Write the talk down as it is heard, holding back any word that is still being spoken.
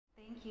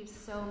Thank you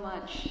so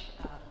much,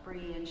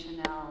 Bree and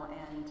Chanel,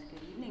 and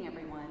good evening,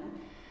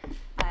 everyone.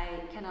 I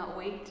cannot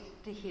wait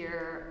to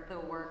hear the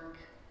work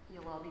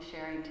you'll all be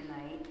sharing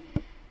tonight.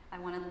 I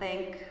want to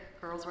thank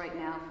Girls Right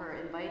Now for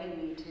inviting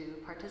me to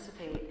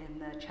participate in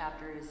the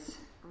chapter's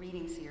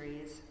reading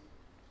series.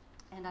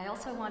 And I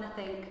also want to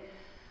thank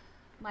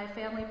my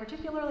family,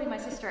 particularly my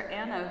sister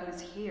Anna, who's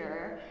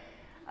here,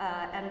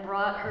 and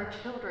brought her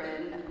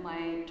children,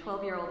 my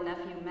 12-year-old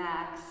nephew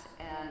Max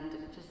and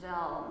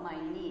Giselle, my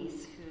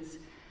niece, who's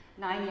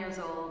 9 years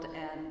old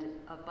and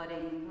a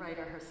budding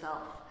writer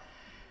herself.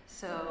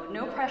 So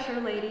no pressure,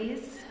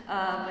 ladies,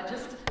 but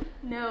just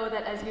know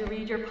that as you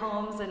read your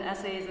poems and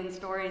essays and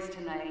stories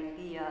tonight,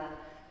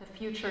 the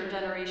future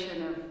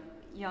generation of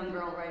young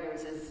girl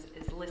writers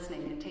is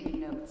listening and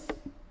taking notes.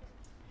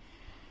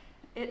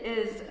 It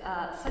is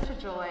such a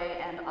joy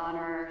and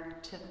honor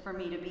for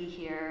me to be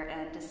here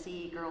and to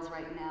see Girls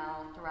Right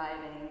Now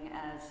thriving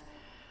as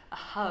a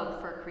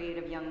hub for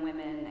creative young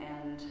women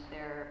and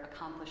their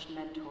accomplished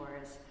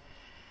mentors.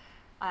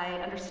 I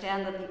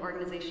understand that the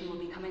organization will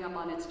be coming up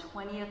on its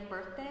 20th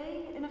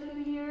birthday in a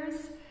few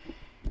years,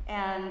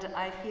 and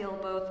I feel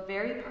both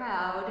very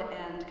proud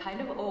and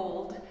kind of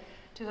old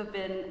to have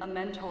been a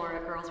mentor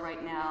at Girls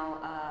Right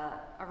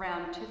Now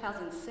around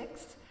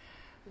 2006,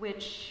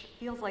 which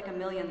feels like a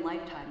million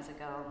lifetimes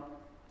ago.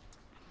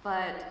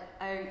 But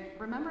I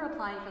remember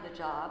applying for the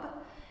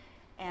job,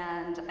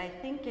 and I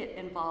think it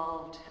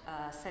involved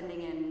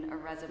sending in a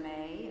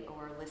resume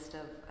or a list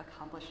of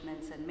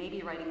accomplishments and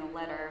maybe writing a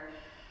letter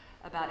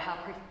about how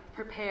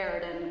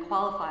prepared and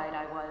qualified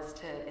I was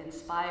to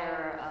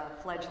inspire a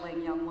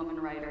fledgling young woman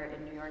writer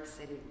in New York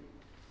City.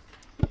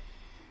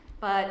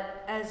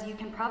 But as you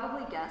can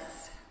probably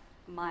guess,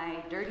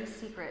 my dirty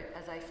secret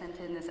as I sent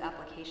in this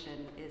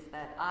application is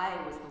that I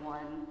was the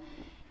one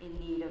in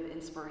need of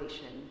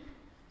inspiration.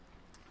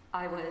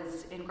 I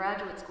was in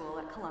graduate school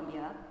at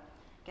Columbia,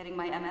 getting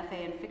my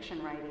MFA in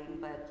fiction writing,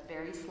 but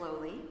very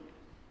slowly.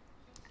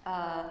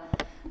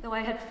 Though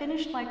I had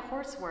finished my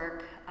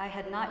coursework, I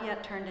had not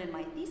yet turned in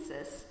my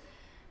thesis,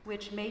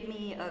 which made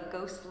me a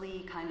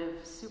ghostly kind of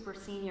super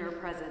senior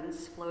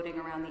presence floating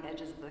around the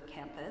edges of the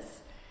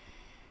campus.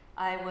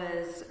 I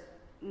was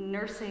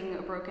nursing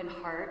a broken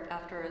heart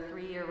after a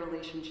 3-year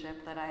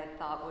relationship that I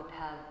thought would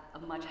have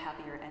a much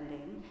happier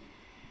ending.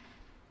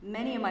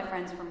 Many of my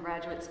friends from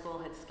graduate school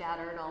had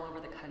scattered all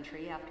over the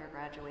country after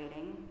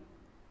graduating.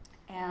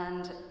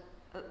 And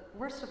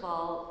worst of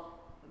all,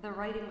 the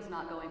writing was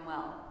not going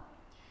well.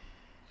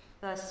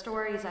 The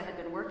stories I had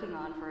been working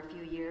on for a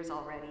few years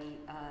already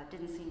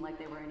didn't seem like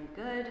they were any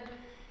good,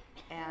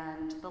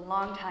 and the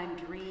longtime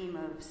dream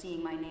of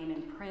seeing my name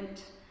in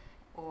print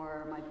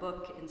or my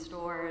book in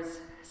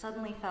stores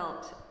suddenly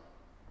felt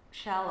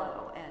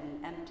shallow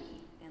and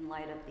empty in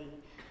light of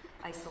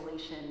the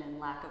isolation and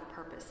lack of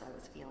purpose I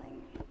was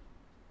feeling.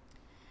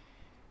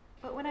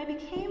 But when I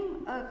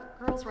became a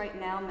Girls Right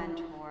Now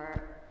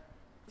mentor,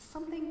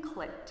 something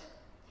clicked.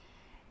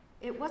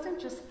 It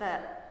wasn't just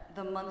that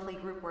the monthly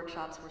group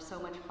workshops were so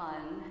much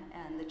fun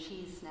and the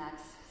cheese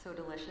snacks so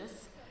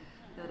delicious,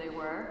 though they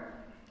were.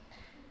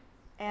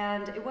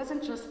 And it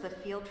wasn't just the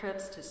field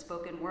trips to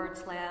spoken word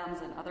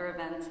slams and other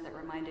events that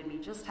reminded me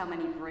just how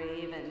many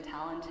brave and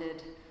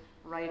talented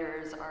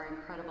writers our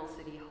incredible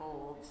city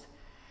holds.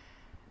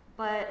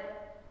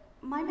 But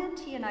my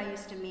mentee and I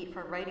used to meet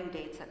for writing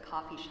dates at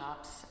coffee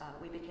shops.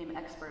 We became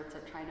experts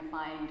at trying to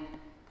find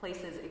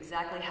places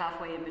exactly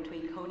halfway in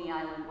between Coney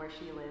Island, where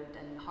she lived,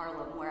 and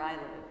Harlem, where I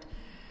lived.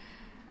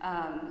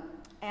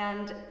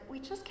 And we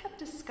just kept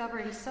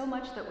discovering so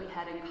much that we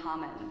had in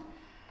common.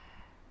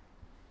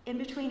 In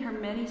between her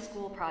many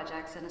school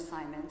projects and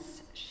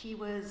assignments, she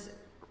was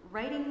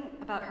writing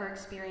about her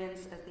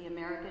experience as the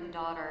American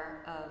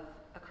daughter of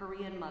a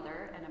Korean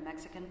mother and a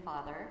Mexican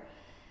father.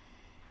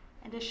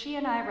 And as she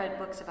and I read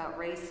books about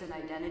race and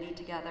identity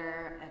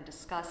together and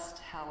discussed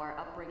how our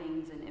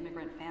upbringings in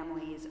immigrant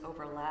families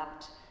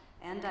overlapped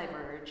and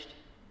diverged,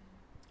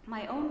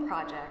 my own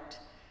project,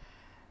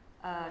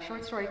 a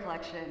short story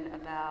collection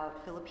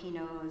about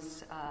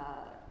Filipinos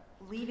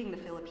leaving the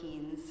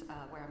Philippines,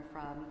 where I'm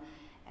from,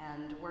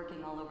 and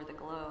working all over the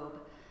globe,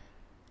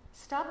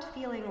 stopped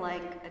feeling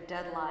like a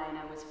deadline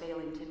I was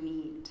failing to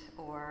meet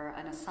or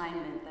an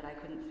assignment that I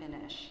couldn't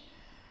finish,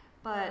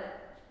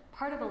 but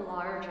part of a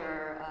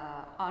larger,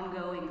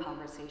 ongoing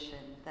conversation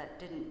that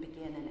didn't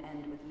begin and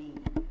end with me.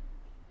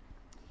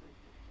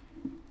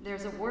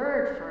 There's a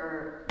word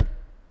for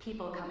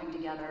people coming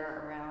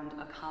together around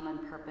a common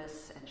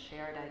purpose and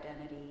shared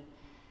identity,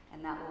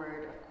 and that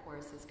word, of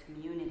course, is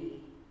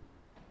community.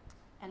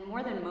 And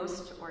more than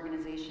most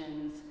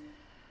organizations,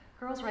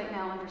 Girls Right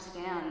Now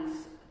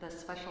understands the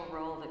special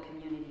role that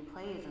community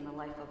plays in the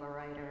life of a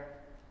writer.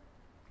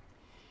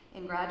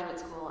 In graduate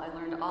school, I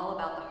learned all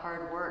about the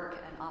hard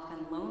work and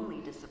often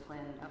lonely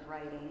discipline of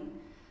writing,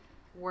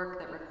 work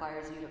that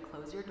requires you to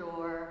close your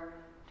door,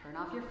 turn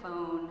off your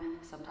phone,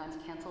 sometimes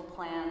cancel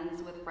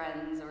plans with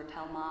friends or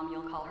tell mom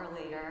you'll call her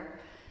later,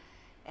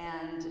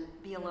 and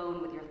be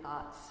alone with your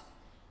thoughts.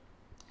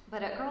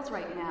 But at Girls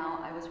Right Now,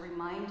 I was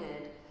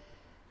reminded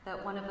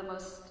that one of the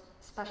most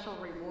special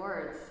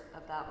rewards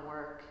of that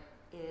work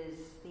is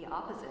the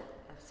opposite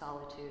of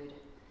solitude,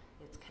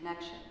 it's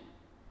connection.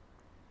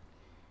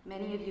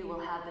 Many of you will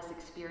have this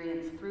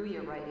experience through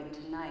your writing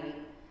tonight.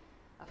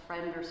 A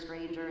friend or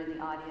stranger in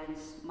the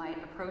audience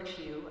might approach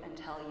you and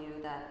tell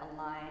you that a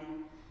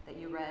line that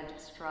you read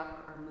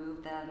struck or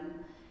moved them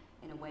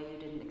in a way you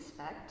didn't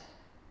expect.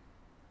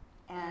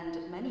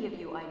 And many of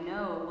you, I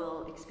know,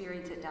 will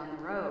experience it down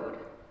the road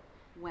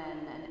when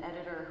an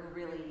editor who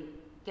really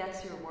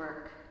gets your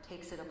work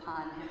takes it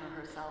upon him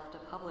or herself to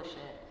publish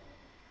it.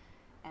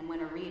 And when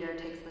a reader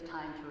takes the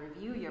time to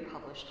review your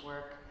published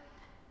work,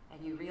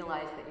 and you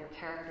realize that your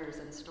characters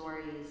and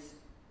stories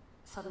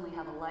suddenly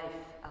have a life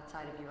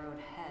outside of your own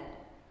head.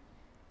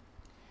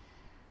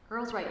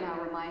 Girls Right Now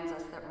reminds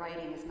us that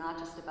writing is not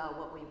just about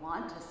what we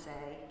want to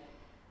say,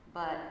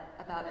 but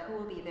about who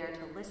will be there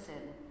to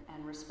listen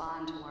and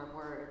respond to our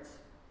words.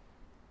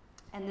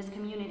 And this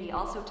community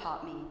also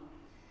taught me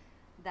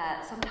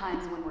that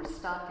sometimes when we're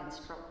stuck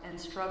and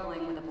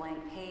struggling with a blank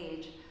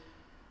page,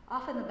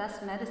 often the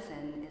best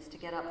medicine is to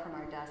get up from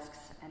our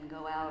desks and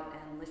go out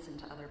and listen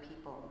to other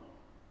people.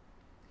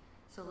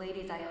 So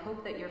ladies, I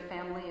hope that your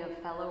family of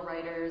fellow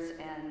writers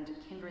and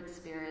kindred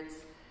spirits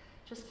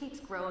just keeps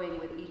growing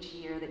with each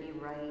year that you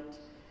write,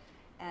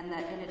 and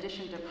that in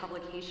addition to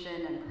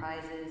publication and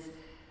prizes,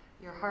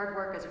 your hard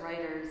work as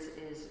writers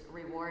is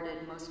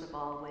rewarded most of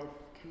all with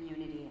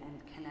community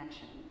and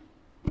connection.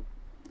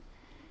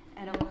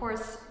 And of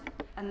course,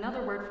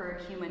 another word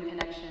for human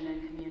connection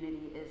and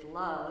community is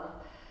love.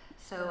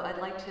 So I'd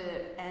like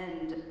to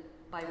end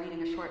by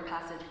reading a short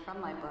passage from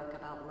my book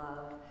about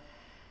love.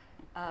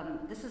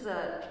 This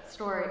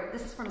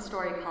is from a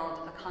story called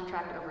A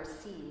Contract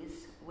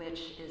Overseas,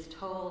 which is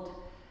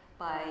told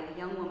by a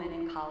young woman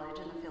in college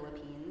in the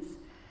Philippines.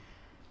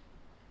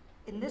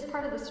 In this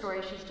part of the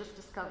story, she's just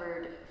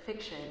discovered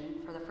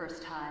fiction for the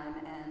first time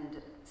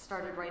and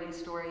started writing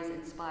stories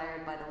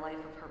inspired by the life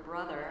of her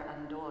brother,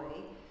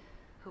 Andoy,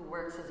 who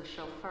works as a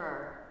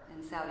chauffeur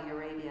in Saudi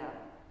Arabia.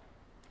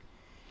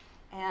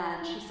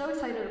 And she's so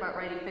excited about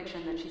writing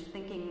fiction that she's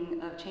thinking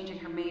of changing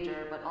her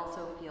major, but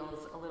also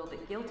feels a little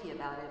bit guilty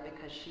about it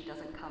because she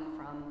doesn't come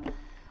from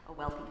a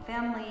wealthy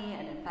family,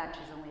 and in fact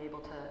she's only able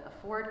to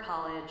afford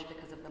college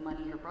because of the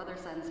money her brother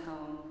sends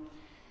home.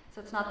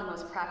 So it's not the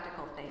most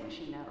practical thing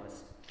she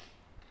knows.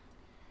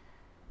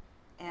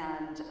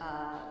 And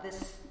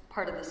this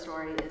part of the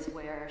story is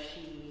where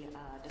she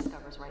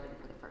discovers writing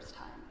for the first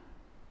time.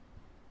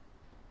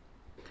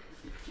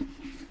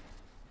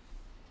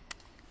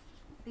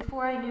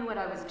 Before I knew what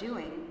I was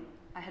doing,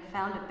 I had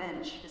found a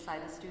bench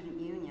beside the student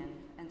union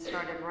and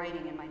started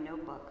writing in my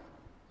notebook.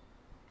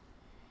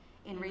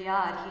 In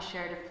Riyadh, he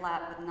shared a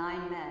flat with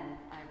 9 men,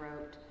 I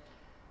wrote,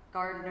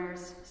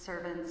 gardeners,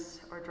 servants,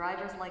 or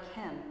drivers like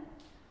him,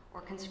 or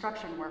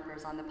construction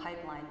workers on the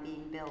pipeline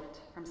being built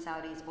from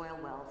Saudi's oil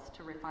wells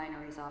to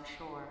refineries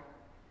offshore.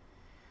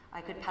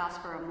 I could pass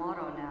for a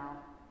Moro now,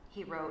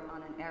 he wrote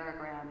on an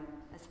aerogram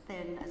as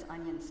thin as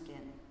onion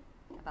skin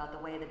about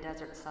the way the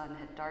desert sun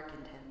had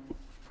darkened him.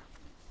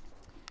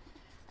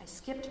 I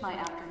skipped my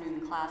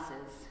afternoon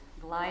classes,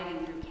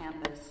 gliding through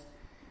campus,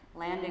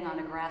 landing on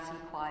a grassy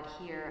quad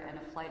here and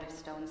a flight of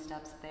stone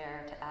steps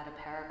there to add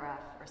a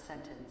paragraph or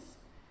sentence.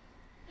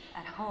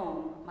 At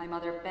home, my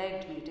mother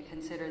begged me to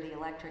consider the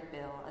electric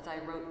bill as I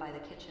wrote by the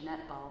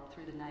kitchenette bulb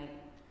through the night.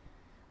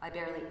 I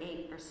barely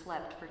ate or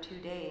slept for 2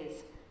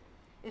 days.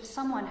 If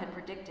someone had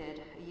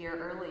predicted a year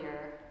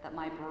earlier that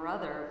my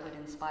brother would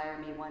inspire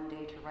me one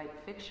day to write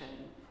fiction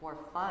for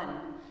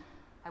fun,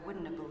 I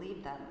wouldn't have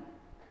believed them.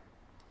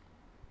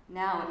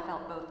 Now it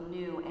felt both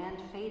new and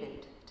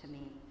fated to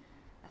me,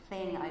 a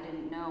thing I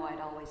didn't know I'd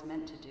always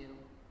meant to do.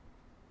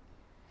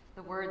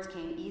 The words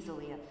came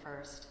easily at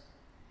first.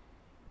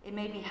 It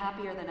made me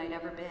happier than I'd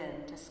ever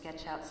been to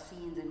sketch out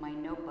scenes in my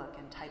notebook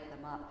and type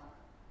them up.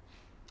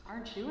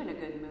 "Aren't you in a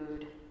good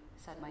mood?"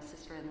 said my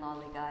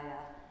sister-in-law Ligaya.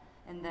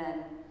 And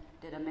then,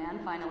 "Did a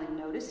man finally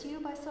notice you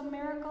by some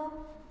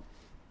miracle?"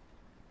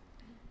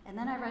 And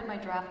then I read my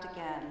draft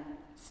again,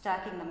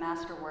 stacking the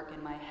masterwork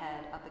in my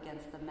head up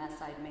against the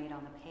mess I'd made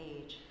on the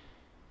page,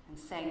 and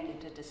sank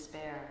into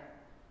despair.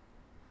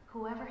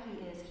 "Whoever he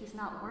is, he's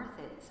not worth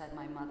it," said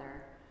my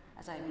mother,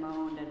 as I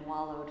moaned and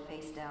wallowed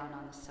face down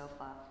on the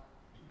sofa.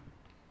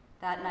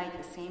 That night,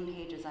 the same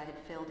pages I had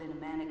filled in a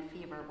manic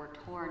fever were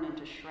torn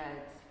into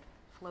shreds,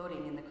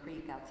 floating in the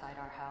creek outside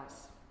our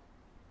house.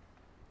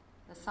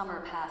 The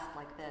summer passed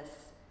like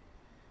this,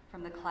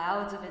 from the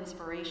clouds of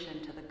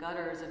inspiration to the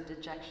gutters of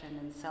dejection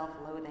and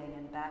self-loathing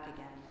and back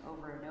again,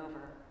 over and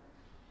over.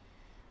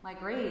 My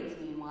grades,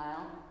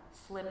 meanwhile,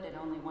 slipped in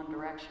only one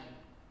direction.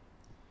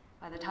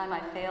 By the time I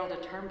failed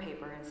a term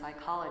paper in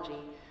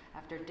psychology,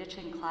 after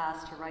ditching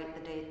class to write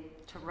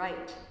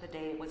the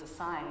day it was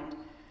assigned,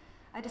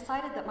 I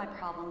decided that my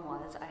problem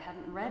was I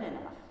hadn't read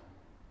enough,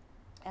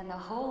 and the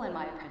hole in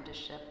my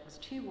apprenticeship was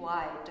too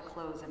wide to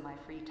close in my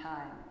free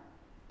time.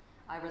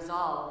 I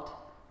resolved,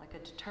 like a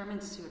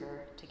determined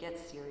suitor, to get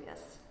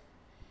serious.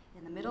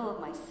 In the middle of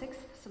my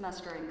 6th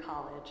semester in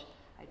college,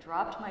 I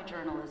dropped my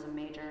journalism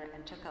major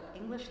and took up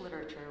English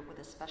literature with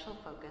a special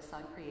focus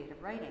on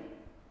creative writing.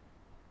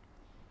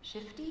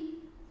 Shifty?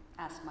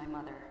 Asked my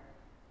mother.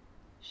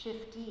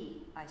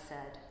 Shiftee, I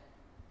said.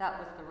 That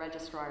was the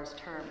registrar's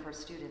term for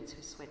students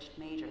who switched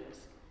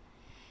majors.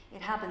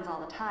 It happens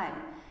all the time.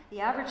 The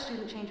average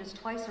student changes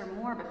twice or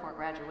more before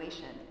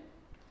graduation.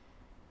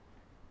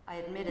 I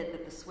admitted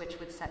that the switch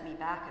would set me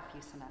back a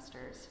few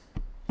semesters.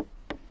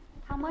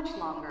 How much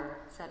longer?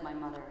 Said my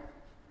mother.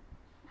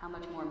 How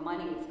much more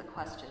money is the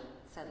question,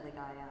 said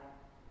Ligaya.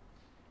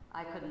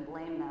 I couldn't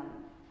blame them.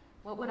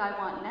 What would I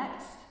want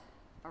next?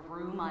 A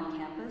room on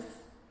campus?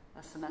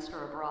 A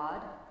semester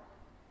abroad?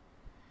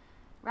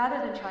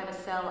 Rather than try to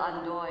sell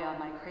Andoy on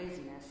my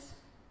craziness,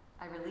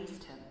 I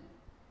released him.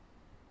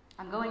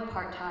 I'm going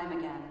part-time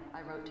again,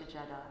 I wrote to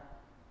Jeddah.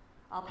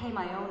 I'll pay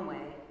my own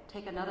way,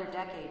 take another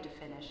decade to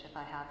finish if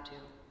I have to.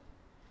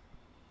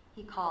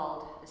 He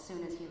called as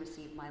soon as he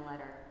received my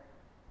letter.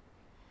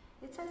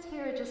 It says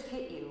here it just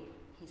hit you,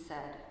 he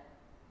said.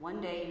 One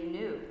day you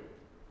knew.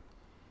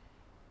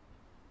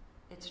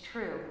 It's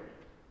true.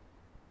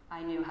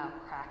 I knew how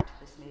cracked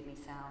this made me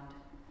sound.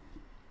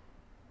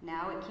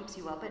 Now it keeps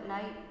you up at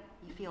night.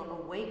 You feel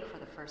awake for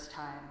the first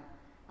time,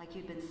 like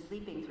you'd been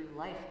sleeping through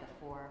life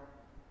before.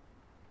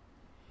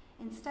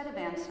 Instead of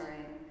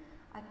answering,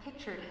 I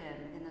pictured him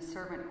in the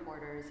servant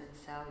quarters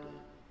in Saudi,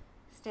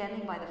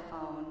 standing by the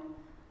phone,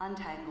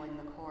 untangling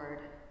the cord.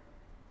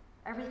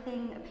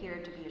 Everything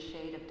appeared to be a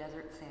shade of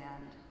desert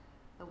sand,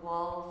 the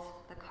walls,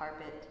 the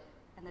carpet,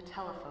 and the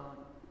telephone,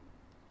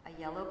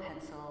 a yellow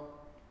pencil,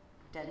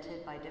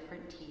 dented by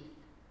different teeth,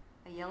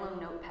 a yellow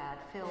notepad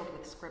filled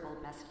with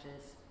scribbled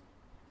messages.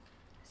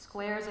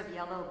 Squares of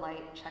yellow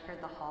light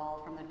checkered the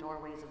hall from the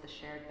doorways of the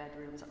shared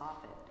bedrooms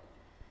off it.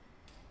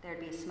 There'd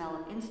be a smell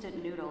of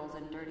instant noodles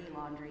and dirty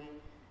laundry,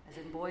 as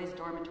in boys'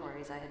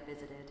 dormitories I had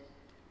visited,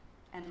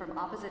 and from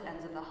opposite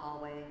ends of the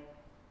hallway,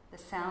 the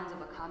sounds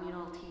of a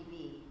communal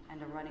TV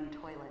and a running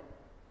toilet.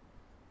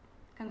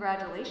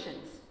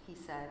 Congratulations, he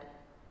said.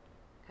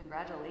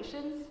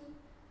 Congratulations?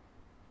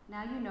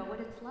 Now you know what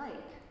it's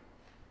like.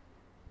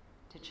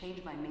 To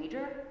change my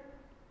major?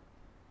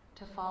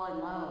 To fall in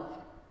love.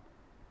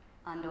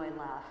 Andoy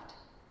laughed.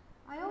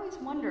 I always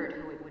wondered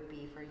who it would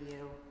be for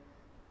you.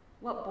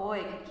 What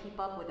boy could keep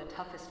up with the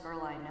toughest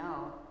girl I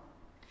know?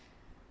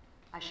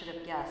 I should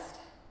have guessed.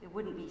 It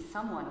wouldn't be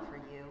someone for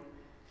you,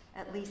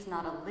 at least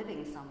not a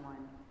living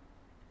someone.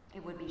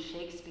 It would be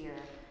Shakespeare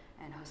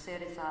and Jose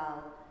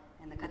Rizal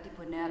and the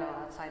Katipunero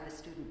outside the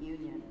student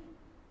union.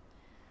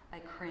 I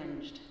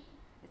cringed.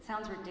 It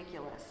sounds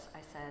ridiculous, I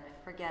said.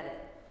 Forget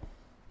it.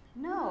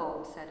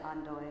 No, said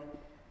Andoy.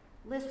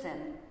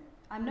 Listen,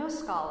 I'm no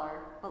scholar,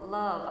 but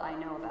love I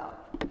know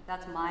about.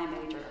 That's my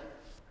major.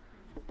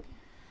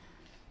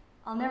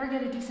 I'll never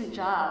get a decent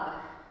job.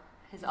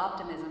 His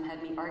optimism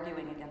had me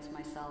arguing against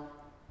myself.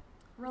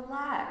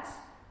 Relax.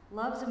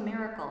 Love's a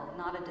miracle,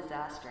 not a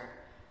disaster.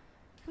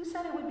 Who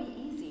said it would be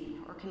easy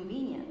or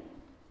convenient?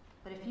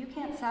 But if you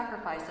can't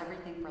sacrifice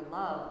everything for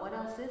love, what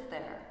else is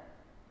there?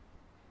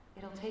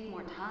 It'll take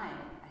more time,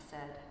 I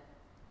said.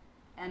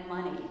 And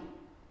money.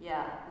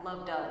 Yeah,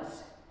 love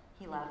does.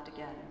 He laughed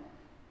again.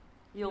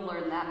 You'll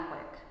learn that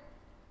quick.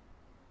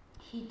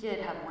 He did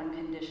have one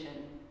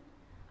condition.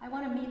 I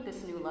want to meet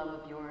this new love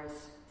of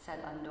yours, said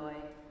Andoy.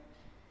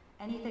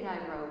 Anything I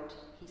wrote,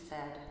 he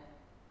said,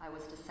 I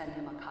was to send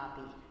him a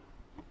copy.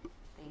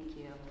 Thank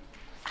you.